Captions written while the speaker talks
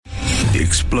The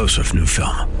explosive new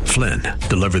film, Flynn,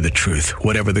 deliver the truth,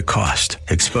 whatever the cost,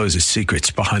 exposes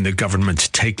secrets behind the government's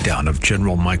takedown of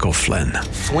General Michael Flynn.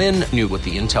 Flynn knew what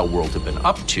the intel world had been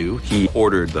up to. He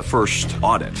ordered the first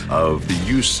audit of the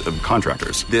use of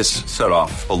contractors. This set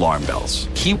off alarm bells.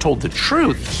 He told the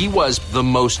truth. He was the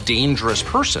most dangerous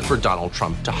person for Donald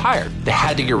Trump to hire. They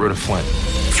had to get rid of Flynn.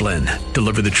 Flynn,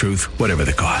 deliver the truth, whatever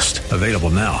the cost. Available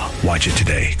now. Watch it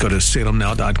today. Go to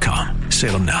salemnow.com.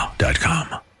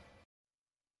 salemnow.com.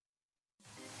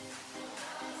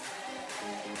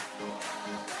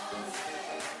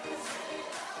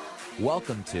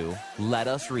 Welcome to Let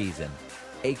Us Reason,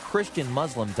 a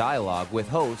Christian-Muslim dialogue with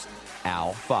host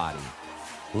Al Fadi.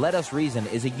 Let Us Reason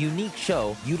is a unique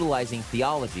show utilizing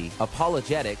theology,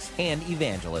 apologetics, and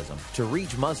evangelism to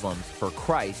reach Muslims for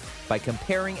Christ by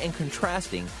comparing and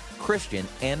contrasting Christian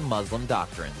and Muslim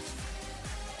doctrines.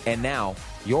 And now,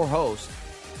 your host,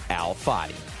 Al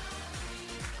Fadi.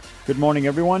 Good morning,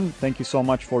 everyone. Thank you so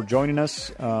much for joining us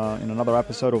in another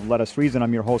episode of Let Us Reason.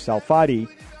 I'm your host, Al Fadi,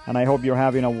 and I hope you're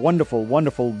having a wonderful,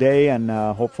 wonderful day, and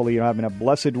hopefully you're having a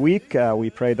blessed week. We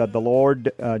pray that the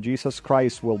Lord Jesus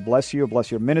Christ will bless you,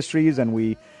 bless your ministries, and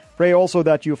we pray also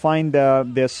that you find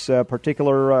this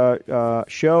particular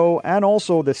show and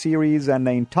also the series and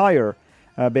the entire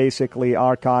basically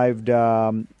archived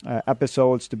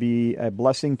episodes to be a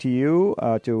blessing to you,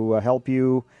 to help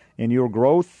you in your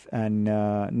growth, and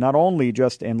not only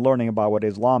just in learning about what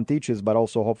Islam teaches, but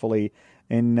also hopefully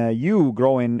in you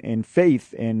growing in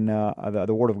faith in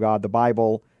the Word of God, the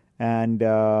Bible, and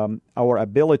our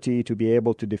ability to be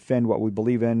able to defend what we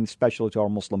believe in, especially to our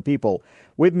Muslim people.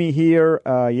 With me here,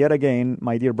 yet again,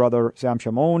 my dear brother Sam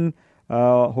Shamoun,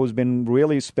 who's been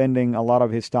really spending a lot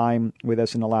of his time with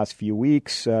us in the last few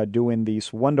weeks, doing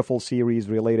these wonderful series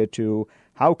related to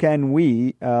how can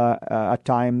we, at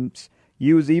times,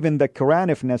 use even the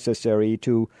Quran, if necessary,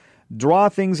 to draw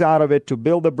things out of it, to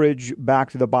build a bridge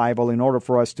back to the Bible in order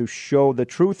for us to show the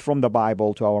truth from the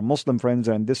Bible to our Muslim friends.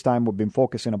 And this time we've been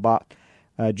focusing about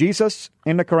Jesus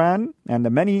in the Quran and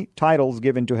the many titles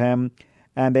given to him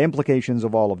and the implications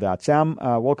of all of that. Sam,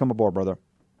 welcome aboard, brother.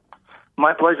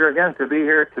 My pleasure again to be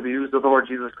here, to be used of the Lord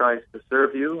Jesus Christ to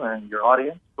serve you and your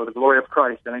audience for the glory of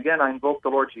Christ. And again, I invoke the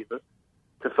Lord Jesus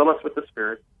to fill us with the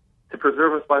Spirit, to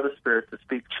preserve us by the Spirit, to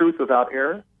speak truth without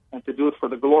error, and to do it for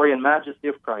the glory and majesty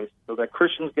of Christ, so that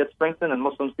Christians get strengthened and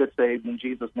Muslims get saved in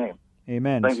Jesus' name.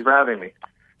 Amen. Thank you for having me.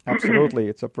 Absolutely.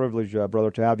 It's a privilege,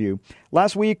 brother, to have you.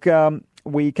 Last week,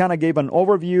 we kind of gave an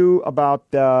overview about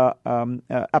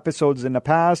episodes in the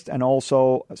past, and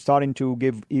also starting to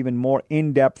give even more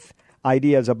in-depth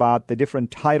ideas about the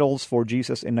different titles for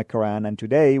Jesus in the Quran. And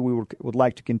today, we would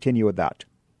like to continue with that.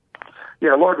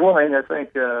 Yeah, Lord willing, I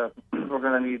think we're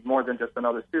going to need more than just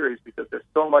another series, because there's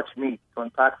so much meat to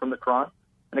unpack from the Quran.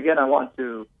 And again, I want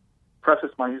to preface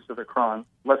my use of the Quran,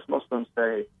 lest Muslims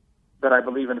say that I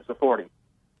believe in its authority.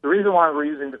 The reason why we're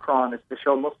using the Quran is to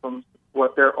show Muslims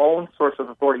what their own source of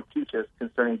authority teaches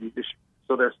concerning these issues,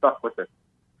 so they're stuck with it.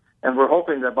 And we're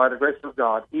hoping that by the grace of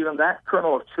God, even that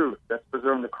kernel of truth that's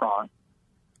preserved in the Quran,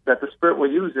 that the Spirit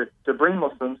will use it to bring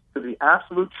Muslims to the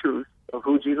absolute truth of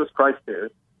who Jesus Christ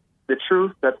is, the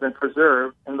truth that's been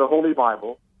preserved in the Holy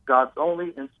Bible, God's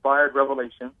only inspired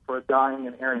revelation for a dying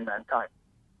and erring mankind.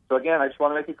 So again, I just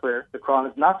want to make it clear, the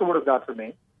Quran is not the Word of God for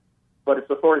me, but it's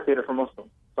authoritative for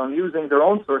Muslims. So I'm using their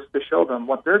own source to show them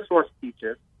what their source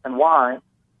teaches and why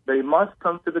they must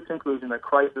come to the conclusion that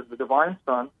Christ is the divine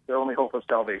Son, their only hope of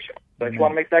salvation. So I just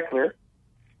want to make that clear.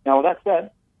 Now, with that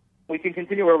said, we can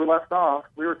continue where we left off.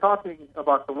 We were talking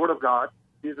about the Word of God,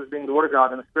 Jesus being the Word of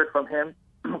God and the Spirit from Him,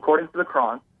 according to the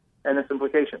Quran, and its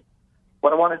implications.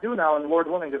 What I want to do now, and Lord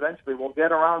willing, eventually we'll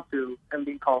get around to Him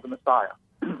being called the Messiah.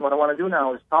 What I want to do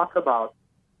now is talk about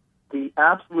the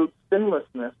absolute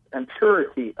sinlessness and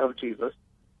purity of Jesus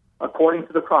according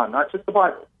to the Quran, not just the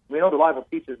Bible. We know the Bible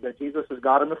teaches that Jesus is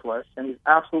God in the flesh, and He's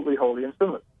absolutely holy and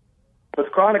sinless. But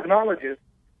the Quran acknowledges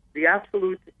the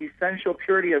absolute essential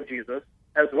purity of Jesus,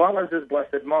 as well as His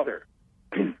blessed mother.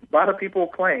 A lot of people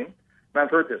claim, and I've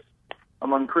heard this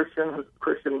among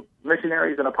Christian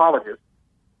missionaries and apologists,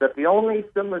 that the only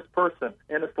sinless person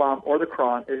in Islam or the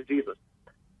Quran is Jesus.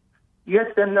 Yes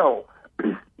and no.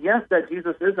 Yes, that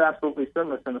Jesus is absolutely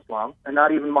sinless in Islam, and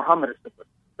not even Muhammad is sinless.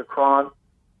 The Quran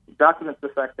documents the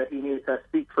fact that he needed to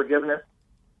seek forgiveness.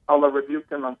 Allah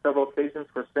rebuked him on several occasions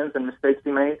for sins and mistakes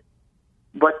he made.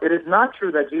 But it is not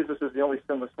true that Jesus is the only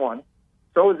sinless one.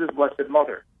 So is His blessed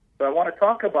mother. So I want to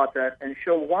talk about that and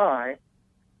show why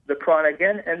the Quran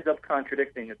again ends up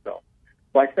contradicting itself.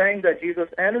 By saying that Jesus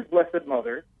and His blessed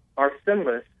mother are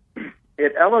sinless,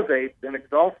 it elevates and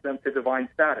exalts them to divine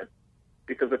status.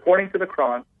 Because according to the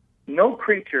Quran, no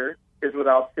creature is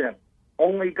without sin.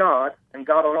 Only God and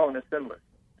God alone is sinless.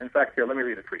 In fact, here, let me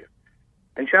read it for you.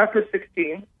 In chapter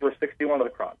 16, verse 61 of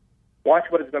the Quran, watch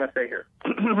what it's going to say here.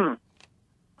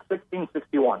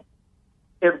 16:61.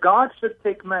 If God should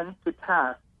take men to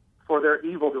task for their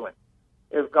evildoing,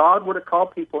 if God were to call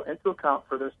people into account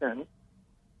for their sins,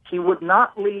 he would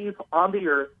not leave on the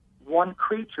earth one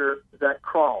creature that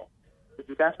crawls. Did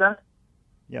you catch that?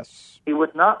 Yes. He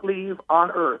would not leave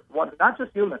on earth one, not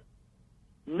just human.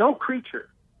 No creature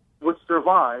would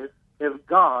survive if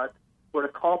God were to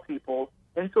call people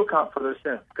into account for their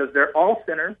sins, because they're all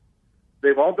sinners,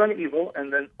 they've all done evil,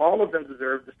 and then all of them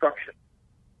deserve destruction.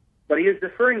 But he is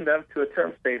deferring them to a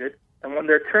term stated, and when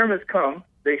their term has come,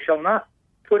 they shall not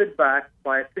put it back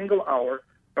by a single hour,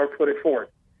 nor put it forward.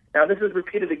 Now, this is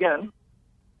repeated again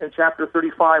in chapter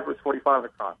 35, verse 45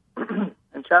 of the Quran.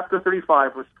 In chapter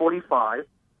 35, verse 45,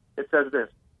 it says this: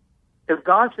 if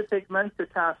God should take men to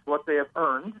task what they have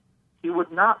earned, he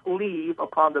would not leave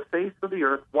upon the face of the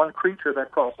earth one creature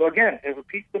that crawls. So again, it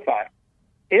repeats the fact,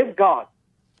 if God,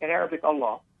 in Arabic,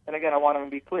 Allah, and again, I want to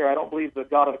be clear, I don't believe the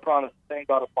God of the Quran is the same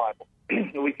God of the Bible.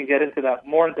 We can get into that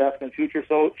more in depth in future,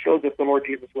 so it shows if the Lord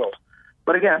Jesus wills.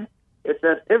 But again, it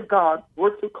says, if God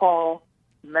were to call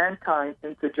mankind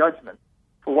into judgment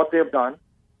for what they have done,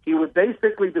 he would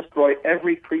basically destroy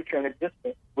every creature in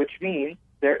existence, which means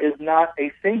there is not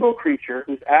a single creature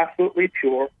who's absolutely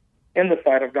pure in the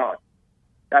sight of God.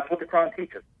 That's what the Quran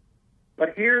teaches.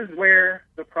 But here's where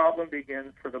the problem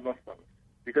begins for the Muslims.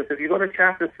 Because if you go to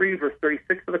chapter 3, verse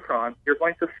 36 of the Quran, you're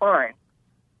going to find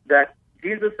that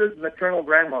Jesus' maternal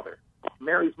grandmother,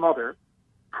 Mary's mother,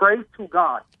 prayed to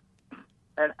God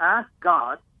and asked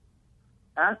God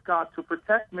to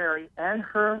protect Mary and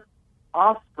her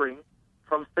offspring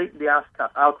from Satan the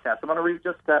outcast. I'm going to read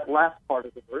just that last part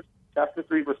of the verse, chapter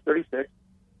 3, verse 36,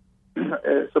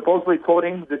 supposedly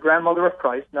quoting the grandmother of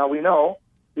Christ. Now we know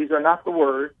these are not the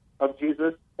words of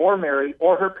Jesus or Mary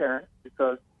or her parents,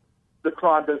 because the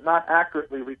Quran does not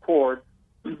accurately record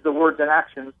the words and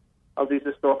actions of these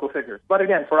historical figures. But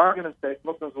again, for argument's sake,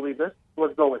 Muslims believe this.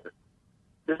 Let's go with it.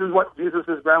 This is what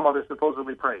Jesus' grandmother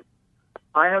supposedly prayed.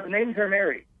 I have named her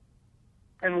Mary,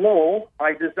 and lo,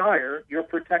 I desire your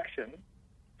protection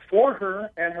for her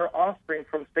and her offspring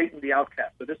from Satan the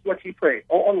outcast. So this is what she prayed.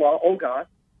 Oh Allah, oh God,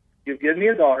 you've given me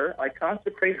a daughter. I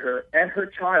consecrate her and her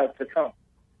child to come.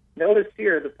 Notice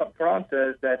here the Quran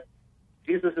says that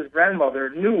Jesus' grandmother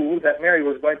knew that Mary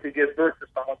was going to give birth to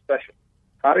someone special.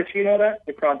 How did she know that?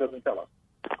 The Quran doesn't tell us.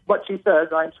 But she says,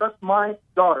 I entrust my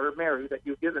daughter, Mary, that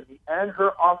you've given me, and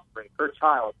her offspring, her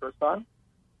child, her son,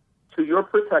 to your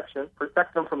protection.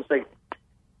 Protect them from Satan.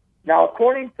 Now,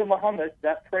 according to Muhammad,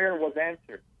 that prayer was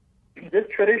answered. This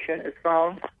tradition is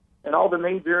found in all the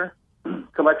major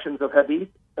collections of hadith,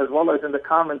 as well as in the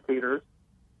commentators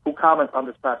who comment on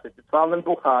this passage. It's found in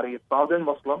Bukhari, it's found in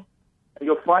Muslim, and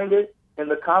you'll find it in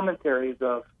the commentaries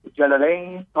of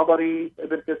Jalalain, Tabari,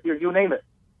 Ibn Kathir, you name it.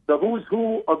 The who's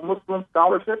who of Muslim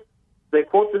scholarship, they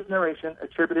quote this narration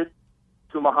attributed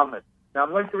to Muhammad. Now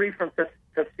I'm going to read from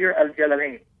Tafsir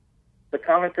al-Jalalain, the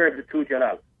commentary of the two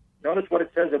Jalal. Notice what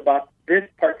it says about this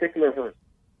particular verse.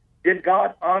 Did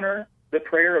God honor the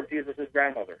prayer of Jesus'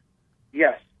 grandmother?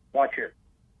 Yes. Watch here.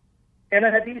 In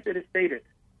a hadith it is stated,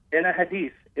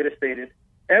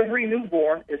 every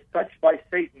newborn is touched by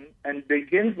Satan and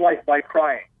begins life by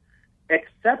crying,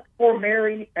 except for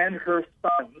Mary and her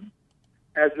son,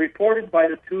 as reported by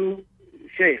the two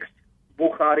sheikhs,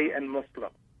 Bukhari and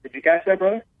Muslim. Did you catch that,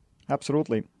 brother?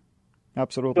 Absolutely. So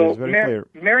It's very clear.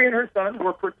 Mary and her son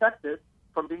were protected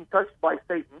from being touched by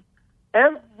Satan.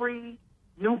 Every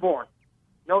newborn,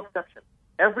 no exception,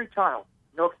 every child,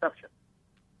 no exception,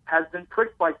 has been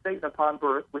pricked by Satan upon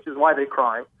birth, which is why they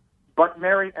cry, but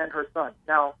Mary and her son.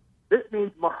 Now, this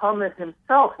means Muhammad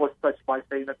himself was touched by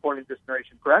Satan according to this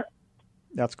narration, correct?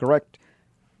 That's correct.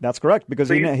 That's correct, because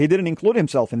So he didn't include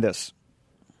himself in this.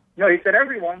 No, he said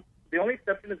everyone. The only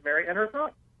exception is Mary and her son.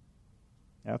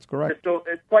 That's correct. So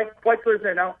it's quite clear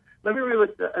there. Now, let me read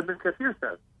what Ibn Kathir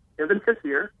says. Ibn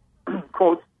Kathir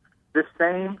quotes this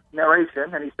same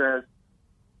narration, and he says,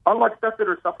 Allah accepted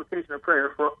her supplication of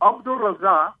prayer, for Abdul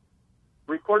Razzaq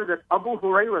recorded that Abu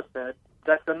Hurairah said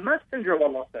that the Messenger of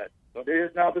Allah said, so this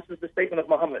is the statement of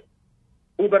Muhammad.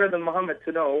 Who better than Muhammad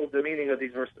to know the meaning of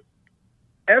these verses?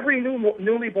 Every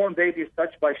newly born baby is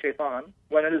touched by shaitan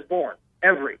when it is born.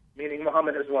 Every, meaning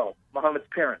Muhammad as well, Muhammad's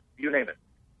parents, you name it.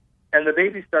 And the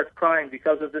baby starts crying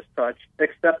because of this touch,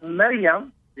 except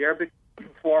Maryam, the Arabic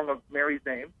form of Mary's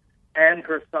name, and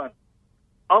her son.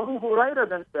 Abu Hurairah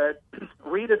then said,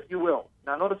 read if you will.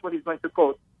 Now notice what he's going to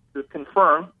quote to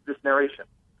confirm this narration.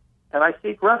 and I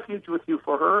seek refuge with you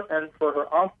for her and for her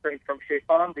offspring from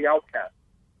Shaitan the outcast.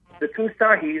 The two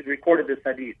Sahihs recorded this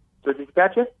hadith. So did you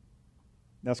catch it?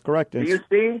 That's correct. Do you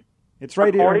see? It's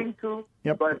right according here. To,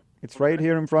 yep. But, it's right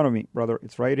here in front of me, brother.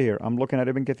 It's right here. I'm looking at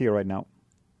Ibn Kathir right now.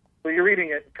 So you're reading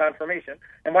it, confirmation.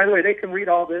 And by the way, they can read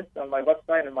all this on my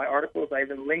website and my articles. I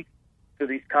even link to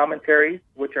these commentaries,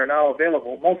 which are now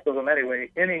available, most of them anyway,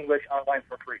 in English online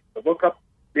for free. So look up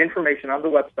the information on the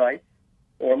website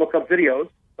or look up videos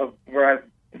of where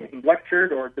I've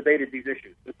lectured or debated these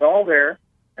issues. It's all there,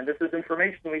 and this is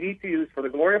information we need to use for the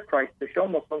glory of Christ to show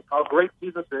Muslims how great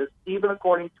Jesus is, even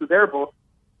according to their book,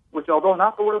 which, although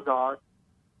not the Word of God,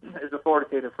 is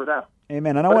authoritative for them.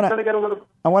 Amen. And I want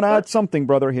to add something,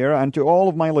 brother, here, and to all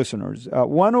of my listeners.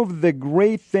 One of the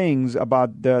great things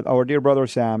about our dear brother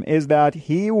Sam is that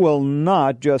he will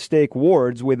not just take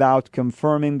words without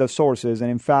confirming the sources. And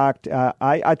in fact,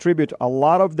 I attribute a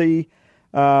lot of the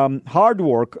hard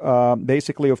work,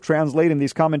 basically, of translating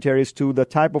these commentaries to the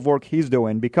type of work he's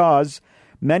doing, because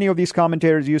many of these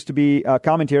commentaries used to be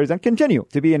commentaries and continue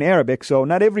to be in Arabic. So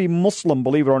not every Muslim,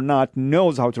 believe it or not,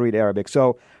 knows how to read Arabic.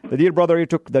 So the dear brother here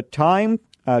took the time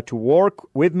to work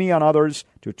with me and others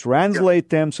to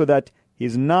translate them so that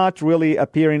he's not really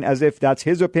appearing as if that's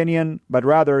his opinion, but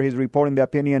rather he's reporting the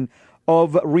opinion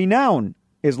of renowned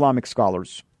Islamic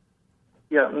scholars.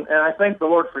 Yeah, and I thank the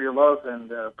Lord for your love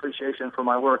and appreciation for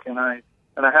my work, and I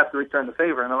have to return the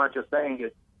favor, and I'm not just saying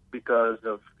it because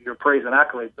of your praise and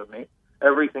accolades of me.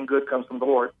 Everything good comes from the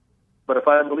Lord. But if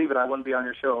I didn't believe it, I wouldn't be on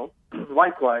your show.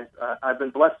 Likewise, I've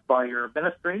been blessed by your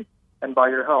ministry and by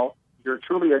your help. You're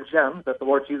truly a gem that the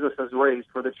Lord Jesus has raised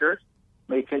for the church.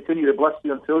 May He continue to bless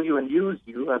you and fill you and use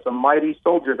you as a mighty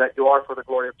soldier that you are for the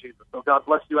glory of Jesus. So God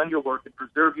bless you and your work and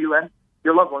preserve you and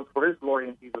your loved ones for His glory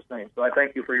in Jesus' name. So I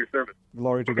thank you for your service.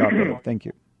 Glory to God, brother. Thank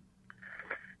you.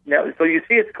 Now, so you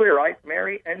see it's clear, right?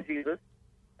 Mary and Jesus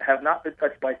have not been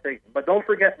touched by Satan. But don't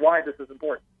forget why this is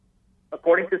important.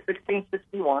 According to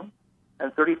 1661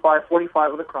 and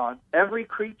 3545 of the Quran, every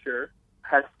creature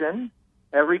has sinned.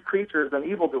 Every creature is an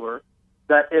evildoer,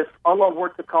 that if Allah were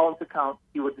to call them to account,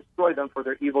 He would destroy them for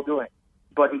their evil doing.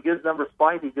 But He gives them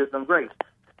respite, He gives them grace.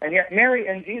 And yet Mary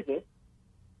and Jesus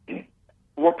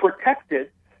were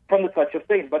protected from the touch of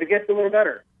Satan. But it gets a little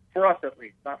better, for us at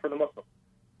least, not for the Muslims.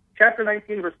 Chapter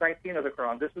 19, verse 19 of the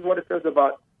Quran, this is what it says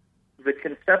about the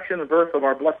conception and birth of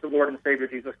our blessed Lord and Savior,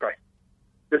 Jesus Christ.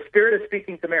 The Spirit is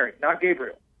speaking to Mary, not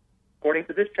Gabriel. According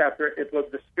to this chapter, it was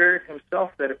the Spirit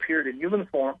Himself that appeared in human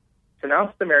form to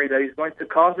announce to Mary that He's going to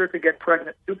cause her to get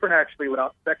pregnant supernaturally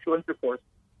without sexual intercourse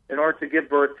in order to give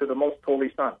birth to the Most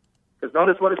Holy Son. Because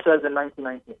notice what it says in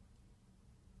 1919.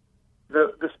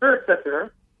 The Spirit said to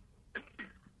her,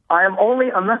 I am only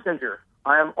a messenger.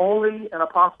 I am only an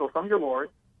apostle from your Lord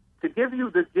to give you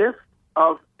the gift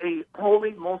of a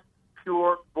holy, most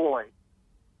pure boy.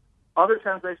 Other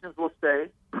translations will say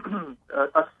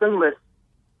a sinless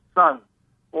son,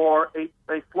 or a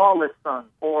flawless son,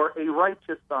 or a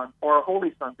righteous son, or a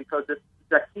holy son, because it's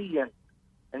Zakiyan.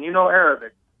 And you know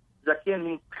Arabic. Zakiyan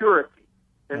means purity.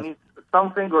 It means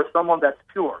something or someone that's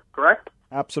pure, correct?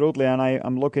 Absolutely, and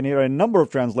I'm looking here at a number of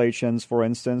translations. For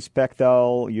instance,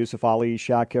 Pechtel, Yusuf Ali,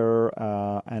 Shakir,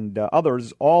 and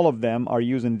others, all of them are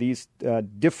using these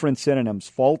different synonyms: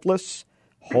 faultless,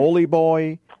 holy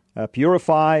boy,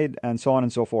 purified, and so on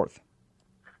and so forth.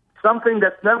 Something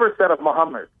that's never said of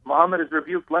Muhammad. Muhammad is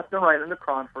rebuked left and right in the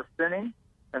Quran for sinning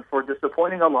and for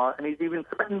disappointing Allah, and he's even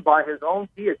threatened by his own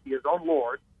deity, his own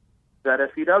Lord, that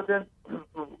if he doesn't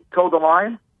toe the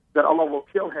line, that Allah will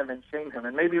kill him and shame him.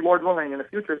 And maybe, Lord willing, in a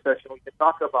future session we can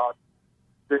talk about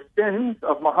the sins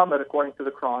of Muhammad according to the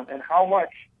Quran and how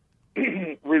much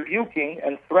rebuking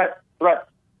and threats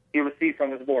he received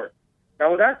from his Lord.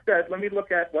 Now, with that said, let me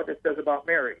look at what it says about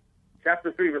Mary.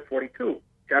 Chapter 3, verse 42.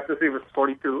 Chapter 3, verse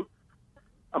 42.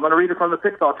 I'm going to read it from the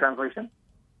Pictal translation.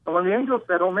 And when the angel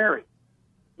said, O Mary,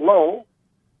 lo,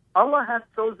 Allah hath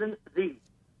chosen thee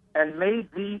and made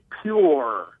thee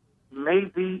pure,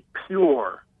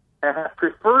 and hath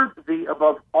preferred thee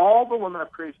above all the women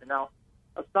of creation. Now,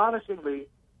 astonishingly,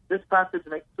 this passage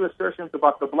makes two assertions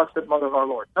about the Blessed Mother of our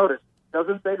Lord. Notice, it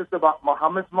doesn't say this about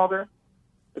Muhammad's mother.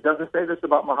 It doesn't say this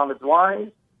about Muhammad's wives.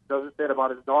 It doesn't say it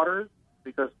about his daughters,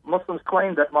 because Muslims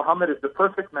claim that Muhammad is the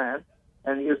perfect man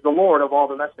and he is the Lord of all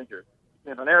the messengers.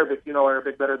 In Arabic, you know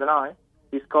Arabic better than I.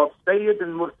 He's called Sayyid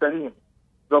al-Mursaleen,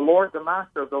 the Lord, the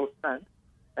master of those sent,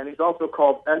 and he's also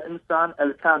called Al-Insan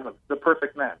al-Kamil, the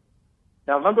perfect man.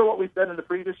 Now, remember what we said in the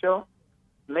previous show?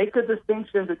 Make a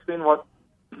distinction between what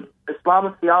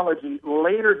Islamic theology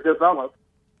later developed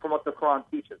from what the Quran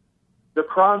teaches. The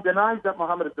Quran denies that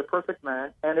Muhammad is the perfect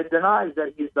man, and it denies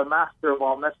that he's the master of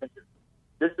all messengers.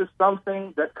 This is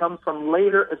something that comes from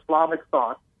later Islamic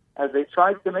thought, as they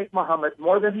tried to make Muhammad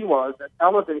more than he was and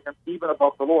elevate him even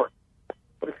above the Lord.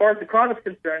 But as far as the Quran is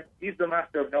concerned, he's the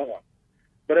master of no one.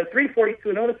 But in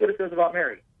 342, notice what it says about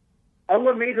Mary.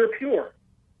 Allah made her pure.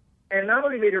 And not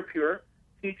only made her pure,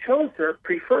 he chose her,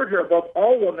 preferred her above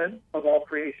all women of all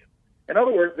creation. In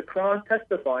other words, the Quran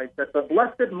testifies that the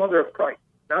blessed mother of Christ,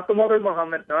 not the mother of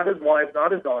Muhammad, not his wives,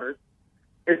 not his daughters,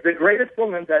 is the greatest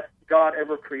woman that God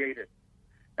ever created.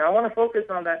 Now, I want to focus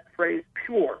on that phrase,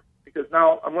 pure, because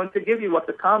now I'm going to give you what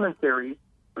the commentaries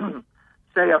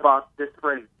say about this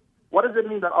phrase. What does it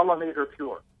mean that Allah made her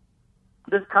pure?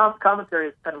 This commentary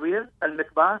is Tanwir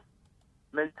al-Mikbas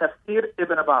min Tafsir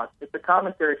Ibn Abbas. It's a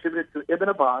commentary attributed to Ibn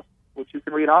Abbas, which you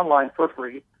can read online for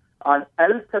free on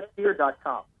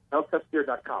altafsir.com.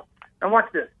 altafsir.com. And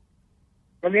watch this.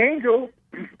 When the angels,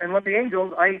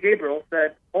 i.e. Gabriel,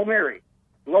 said, O Mary,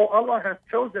 lo, Allah has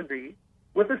chosen thee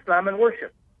with Islam and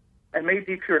worship and made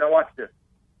thee pure. Now watch this.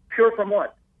 Pure from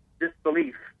what?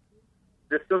 Disbelief,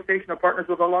 the association of partners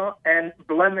with Allah, and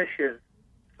blemishes.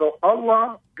 So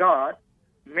Allah, God,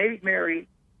 made Mary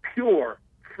pure,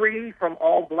 free from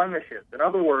all blemishes. In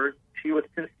other words, she was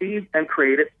conceived and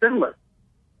created sinless.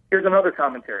 Here's another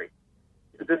commentary.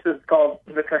 This is called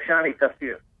the Kashani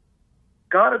Tafsir.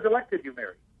 God has elected you,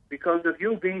 Mary, because of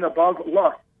you being above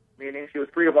lust, meaning she was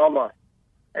free of all lust,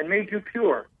 and made you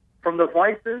pure from the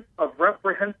vices of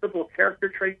reprehensible character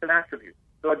traits and attributes.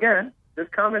 So again, this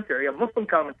commentary, a Muslim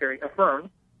commentary, affirms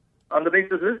on the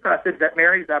basis of this passage that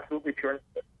Mary is absolutely pure and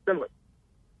sinless.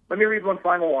 Let me read one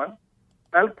final one.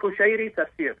 Al-Qushayri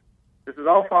Tafsir. This is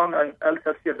all found on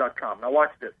altafsir.com. Now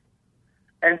watch this.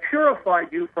 And purified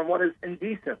you from what is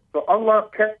indecent. So Allah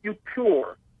kept you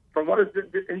pure from what is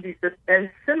indecent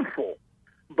and sinful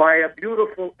by a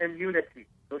beautiful immunity.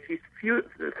 So she's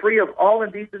free of all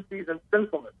indecencies and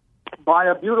sinfulness by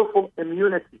a beautiful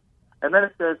immunity. And then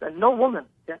it says, and no woman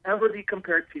can ever be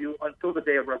compared to you until the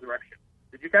day of resurrection.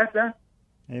 Did you catch that?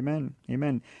 Amen.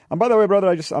 Amen. And by the way,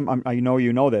 brother, I know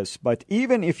you know this, but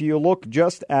even if you look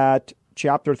just at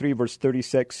chapter 3, verse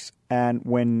 36, and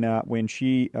when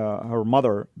she, her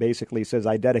mother, basically says,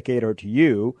 I dedicate her to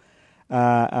you,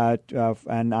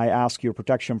 and I ask your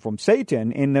protection from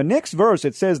Satan, in the next verse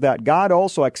it says that God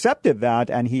also accepted that,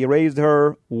 and he raised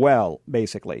her well,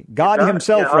 basically. God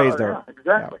himself raised her. Yeah,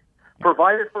 exactly. Yeah.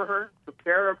 Provided for her, took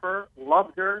care of her,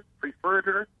 loved her, preferred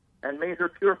her, and made her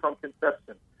pure from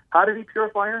conception. How did he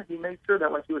purify her? He made sure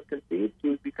that when she was conceived, she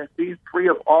would be conceived free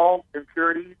of all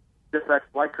impurities, defects,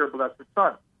 like her blessed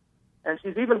son. And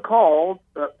she's even called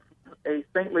a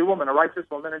saintly woman, a righteous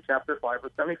woman, in chapter 5,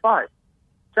 verse 75.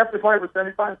 Chapter 5, verse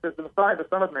 75 says, the Messiah, the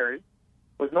son of Mary,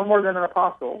 was no more than an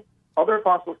apostle. Other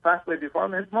apostles passed away before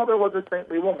him. His mother was a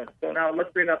saintly woman. So now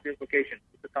let's bring up the implications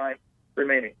with the time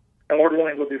remaining. And Lord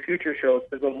willing, we'll do future shows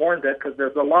to go more in depth, because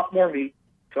there's a lot more meat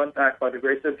to unpack by the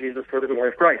grace of Jesus for the glory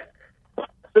of Christ.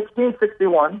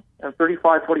 1661 and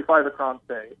 3545 the Quran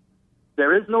say,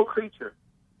 there is no creature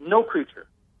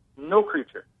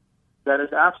that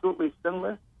is absolutely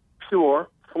sinless, pure,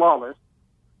 flawless,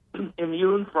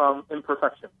 immune from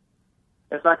imperfection.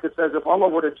 In fact, it says if Allah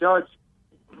were to judge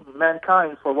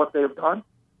mankind for what they have done,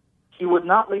 he would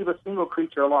not leave a single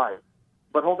creature alive.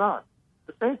 But hold on.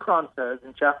 The same Quran says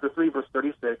in chapter 3, verse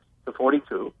 36 to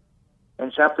 42,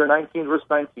 and chapter 19, verse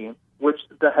 19, which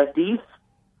the Hadith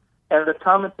and the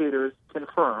commentators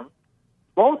confirm,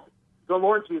 both the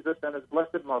Lord Jesus and his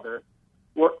blessed mother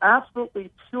were absolutely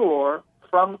pure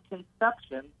from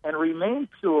conception and remained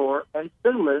pure and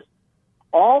sinless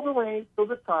all the way to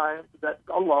the time that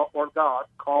Allah or God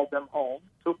called them home,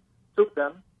 took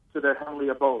them to their heavenly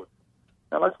abode.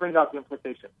 Now let's bring out the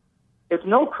implication. If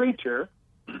no creature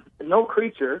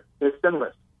is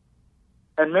sinless,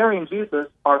 and Mary and Jesus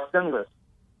are sinless,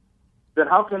 then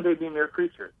how can they be mere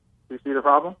creatures? Do you see the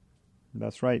problem?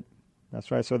 That's right.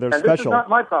 That's right. So they're and special. This is not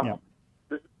my problem.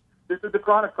 Yeah. This is the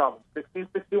Quranic problem.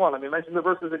 1661. Let me mention the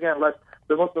verses again, lest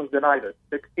the Muslims deny this.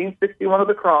 1661 of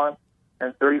the Quran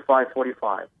and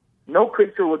 3545. No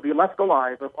creature would be left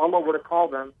alive if Allah were to call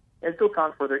them into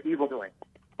account for their evil doing.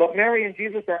 But Mary and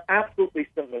Jesus are absolutely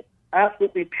sinless,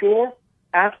 absolutely pure,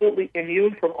 absolutely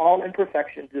immune from all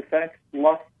imperfections, defects,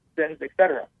 lust, sins,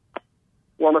 etc.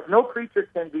 Well, if no creature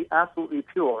can be absolutely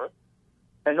pure,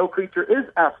 and no creature is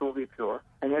absolutely pure,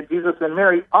 and yet Jesus and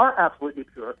Mary are absolutely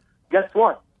pure, guess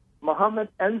what? Muhammad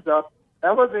ends up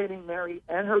elevating Mary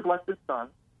and her blessed son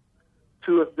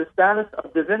to the status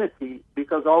of divinity,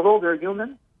 because although they're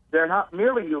human, they're not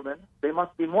merely human. They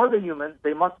must be more than human.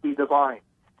 They must be divine.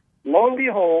 Lo and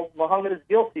behold, Muhammad is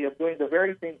guilty of doing the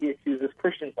very thing he accuses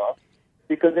Christians of,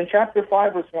 because in chapter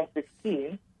 5, verse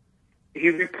 116, he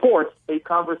reports a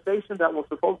conversation that will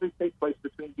supposedly take place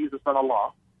between Jesus and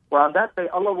Allah, where on that day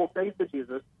Allah will say to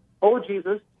Jesus, "Oh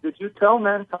Jesus, did you tell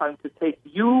mankind to take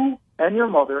you and your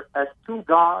mother as two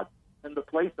gods in the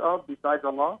place of besides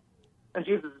Allah?" And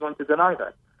Jesus is going to deny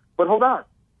that. But hold on.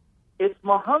 It's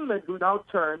Muhammad who now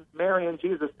turned Mary and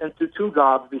Jesus into two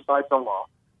gods besides Allah.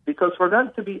 Because for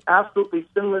them to be absolutely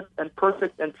sinless and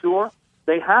perfect and pure,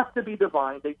 they have to be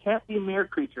divine. They can't be mere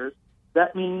creatures.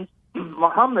 That means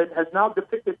Muhammad has now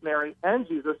depicted Mary and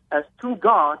Jesus as two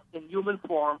gods in human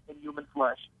form, in human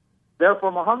flesh.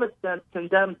 Therefore, Muhammad stands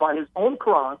condemned by his own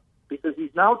Quran because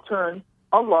he's now turned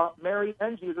Allah, Mary,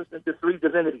 and Jesus into three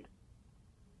divinities.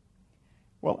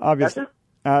 Well, obviously,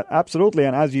 absolutely.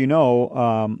 And as you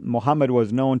know, Muhammad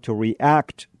was known to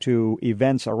react to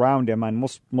events around him, and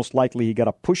most likely he got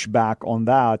a pushback on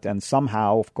that. And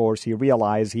somehow, of course, he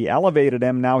realized he elevated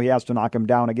him. Now he has to knock him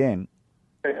down again.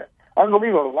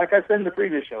 Unbelievable. Like I said in the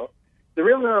previous show, the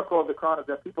real miracle of the Quran is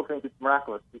that people think it's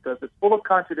miraculous because it's full of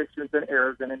contradictions and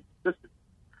errors and inconsistencies,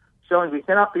 showing we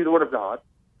cannot be the Word of God.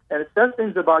 And it says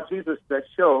things about Jesus that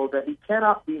show that he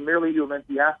cannot be merely human.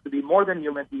 He has to be more than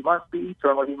human. He must be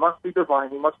eternal. He must be divine.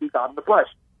 He must be God in the flesh.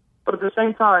 But at the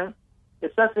same time,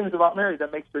 it says things about Mary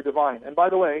that makes her divine. And by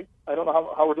the way, I don't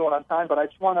know how we're doing on time, but I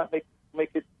just want to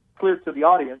make it clear to the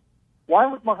audience, why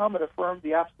would Muhammad affirm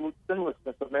the absolute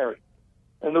sinlessness of Mary?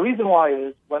 And the reason why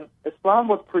is when Islam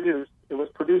was produced, it was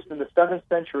produced in the 7th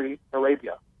century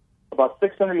Arabia, about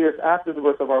 600 years after the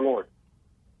birth of our Lord.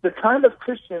 The kind of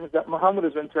Christians that Muhammad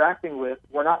was interacting with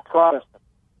were not Protestant.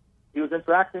 He was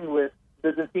interacting with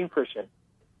Byzantine Christians,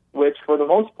 which for the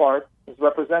most part is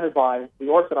represented by the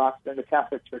Orthodox and the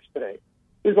Catholic Church today.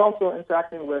 He was also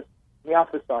interacting with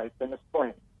Miaphysites and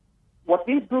Nestorians. What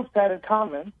these groups had in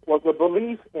common was a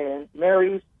belief in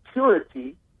Mary's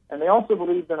purity, and they also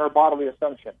believed in her bodily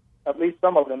assumption, at least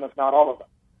some of them, if not all of them.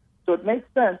 So it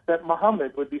makes sense that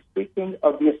Muhammad would be speaking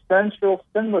of the essential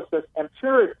sinlessness and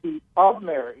purity of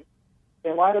Mary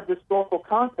in light of the historical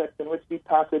context in which these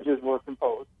passages were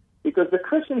composed. Because the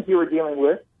Christians you were dealing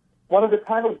with, one of the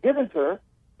titles given to her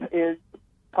is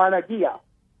Panagia.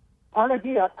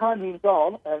 Panagia, Pan means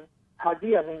all, and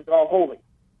Hagia means all holy.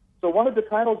 So one of the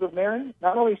titles of Mary,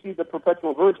 not only is she the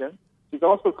perpetual virgin, she's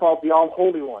also called the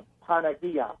all-holy one,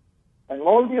 Panagia. And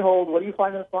lo and behold, what do you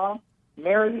find in Islam?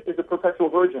 Mary is a perpetual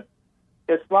virgin.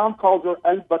 Islam calls her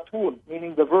Al-Batul,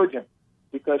 meaning the virgin,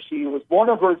 because she was born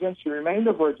a virgin, she remained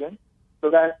a virgin, so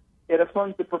that it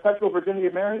affirms the perpetual virginity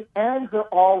of Mary and her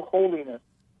all-holiness.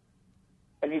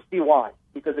 And you see why.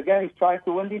 Because again, he's trying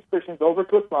to win these Christians over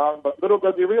to Islam, but little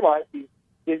does he realize he's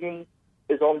digging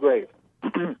his own grave.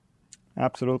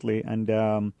 Absolutely.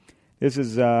 And this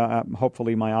is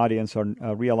hopefully my audience are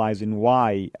realizing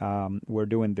why we're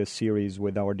doing this series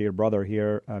with our dear brother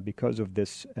here because of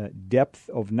this depth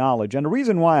of knowledge. And the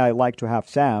reason why I like to have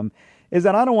Sam is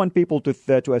that I don't want people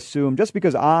to assume just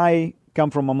because I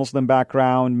come from a Muslim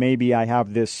background, maybe I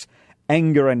have this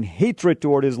anger and hatred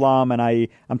toward Islam and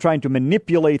I'm trying to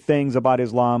manipulate things about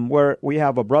Islam, where we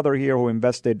have a brother here who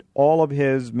invested all of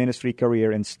his ministry career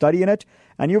in studying it.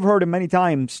 And you've heard him many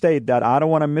times state that I don't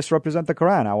want to misrepresent the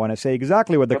Quran. I want to say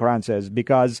exactly what the Quran says,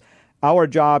 because our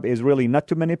job is really not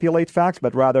to manipulate facts,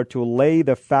 but rather to lay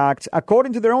the facts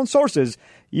according to their own sources.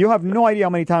 You have no idea how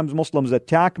many times Muslims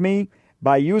attack me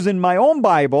by using my own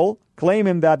Bible,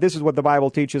 claiming that this is what the Bible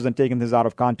teaches and taking this out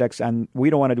of context, and we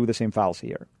don't want to do the same fallacy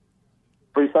here.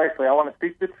 Precisely. I want to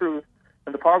speak the truth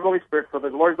in the power of the Holy Spirit for the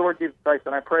glory of the Lord Jesus Christ,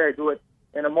 and I pray I do it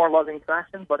in a more loving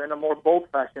fashion, but in a more bold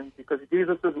fashion, because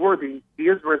Jesus is worthy, he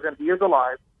is risen, he is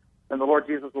alive, and the Lord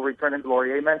Jesus will return in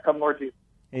glory. Amen. Come, Lord Jesus.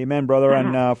 Amen, brother.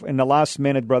 And in the last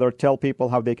minute, brother, tell people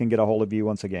how they can get a hold of you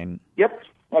once again. Yep,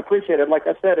 I appreciate it. Like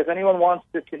I said, if anyone wants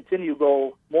to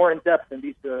go more in depth in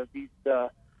these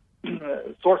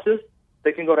sources,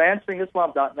 they can go to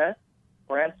answeringislam.net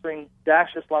or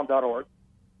answering-islam.org.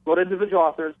 Go to individual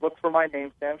authors, look for my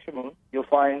name, Sam Shamoun. You'll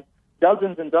find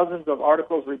dozens and dozens of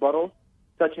articles, rebuttals,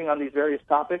 touching on these various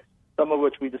topics, some of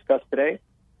which we discussed today.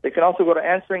 They can also go to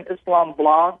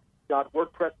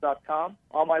answeringislamblog.wordpress.com.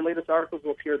 All my latest articles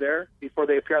will appear there before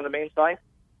they appear on the main site.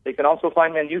 They can also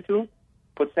find me on YouTube,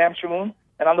 put Sam Shamoun,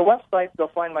 and on the website they'll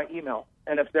find my email.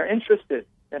 And if they're interested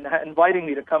in inviting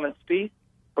me to come and speak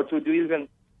or to do even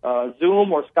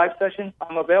Zoom or Skype sessions,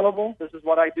 I'm available. This is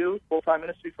what I do, full-time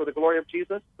ministry for the glory of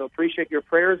Jesus. So appreciate your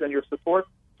prayers and your support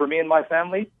for me and my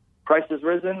family. Christ is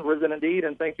risen, risen indeed,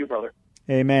 and thank you, brother.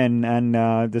 Amen. And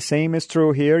the same is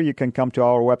true here. You can come to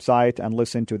our website and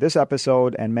listen to this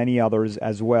episode and many others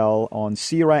as well on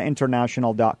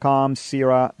sirainternational.com.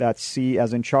 Sira, that's C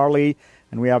as in Charlie.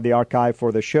 And we have the archive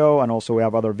for the show, and also we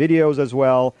have other videos as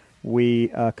well. We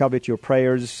covet your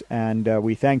prayers, and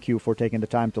we thank you for taking the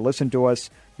time to listen to us.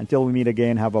 Until we meet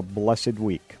again, have a blessed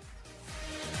week.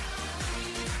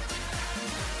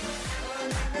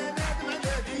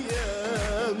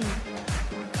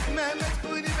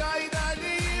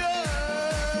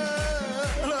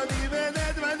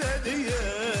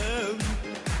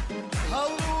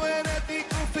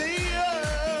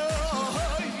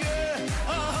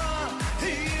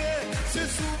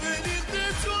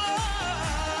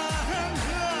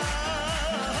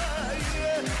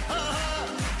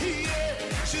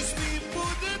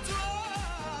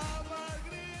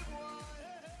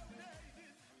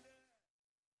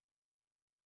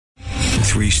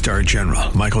 Three-star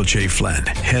General Michael J. Flynn,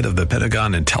 head of the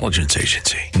Pentagon Intelligence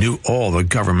Agency, knew all the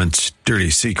government's dirty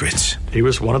secrets. He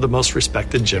was one of the most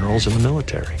respected generals in the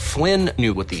military. Flynn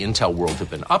knew what the intel world had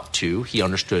been up to. He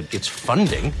understood its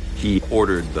funding. He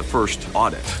ordered the first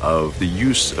audit of the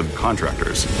use of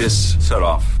contractors. This set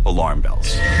off alarm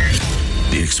bells.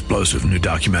 The explosive new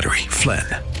documentary, Flynn,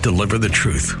 Deliver the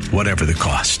Truth, Whatever the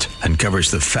Cost, uncovers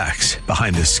the facts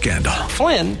behind this scandal.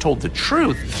 Flynn told the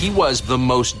truth. He was the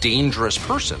most dangerous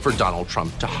person for Donald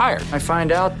Trump to hire. I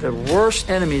find out the worst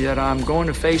enemy that I'm going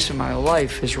to face in my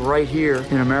life is right here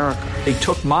in America. They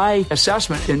took my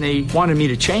assessment and they wanted me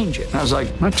to change it. And I was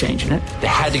like, I'm not changing it. They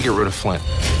had to get rid of Flynn.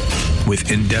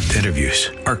 With in-depth interviews,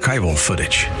 archival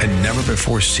footage, and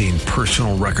never-before-seen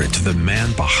personal records of the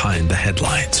man behind the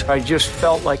headlines. I just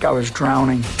felt like I was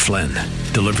drowning. Flynn,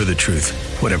 Deliver the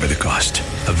Truth, Whatever the Cost.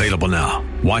 Available now.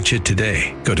 Watch it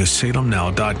today. Go to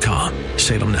salemnow.com.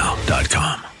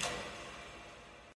 salemnow.com.